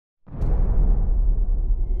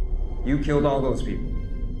You killed all those people.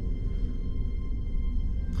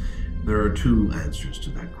 There are two answers to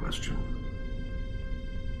that question.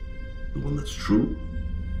 The one that's true,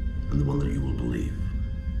 and the one that you will believe.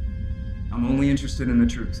 I'm only interested in the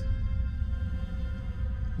truth.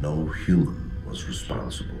 No human was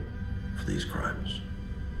responsible for these crimes.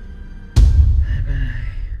 Bye-bye.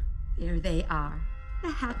 There they are, the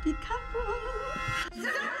happy couple.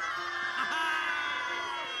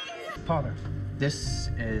 Father, this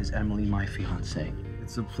is Emily, my fiancée.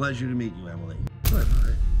 It's a pleasure to meet you, Emily.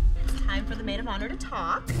 Bye-bye. It's time for the maid of honor to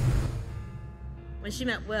talk. When she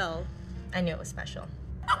met Will, I knew it was special.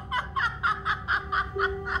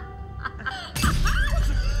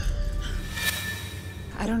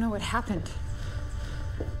 I don't know what happened.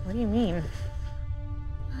 What do you mean?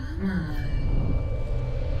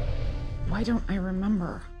 Why don't I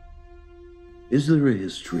remember? Is there a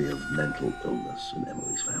history of mental illness in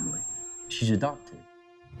Emily's family? She's adopted.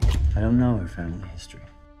 I don't know her family history.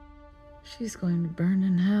 She's going to burn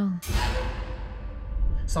in hell.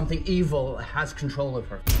 Something evil has control of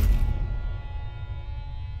her.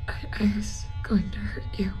 I was going to hurt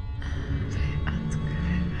you.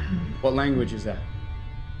 What language is that?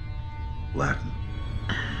 Latin.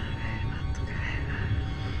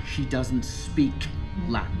 She doesn't speak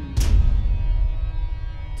Latin.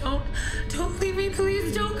 Don't leave me,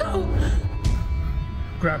 please, don't go.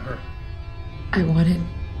 Grab her. I wanted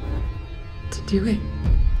to do it.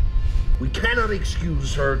 We cannot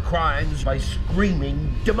excuse her crimes by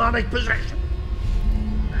screaming demonic possession.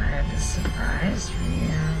 I have a surprise for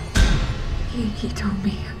you. He told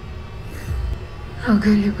me how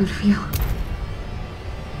good it would feel.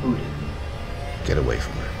 Who did? Get away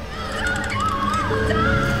from her.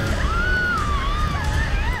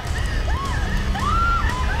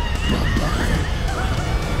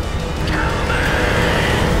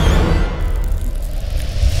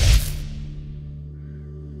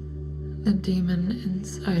 The demon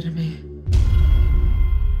inside of me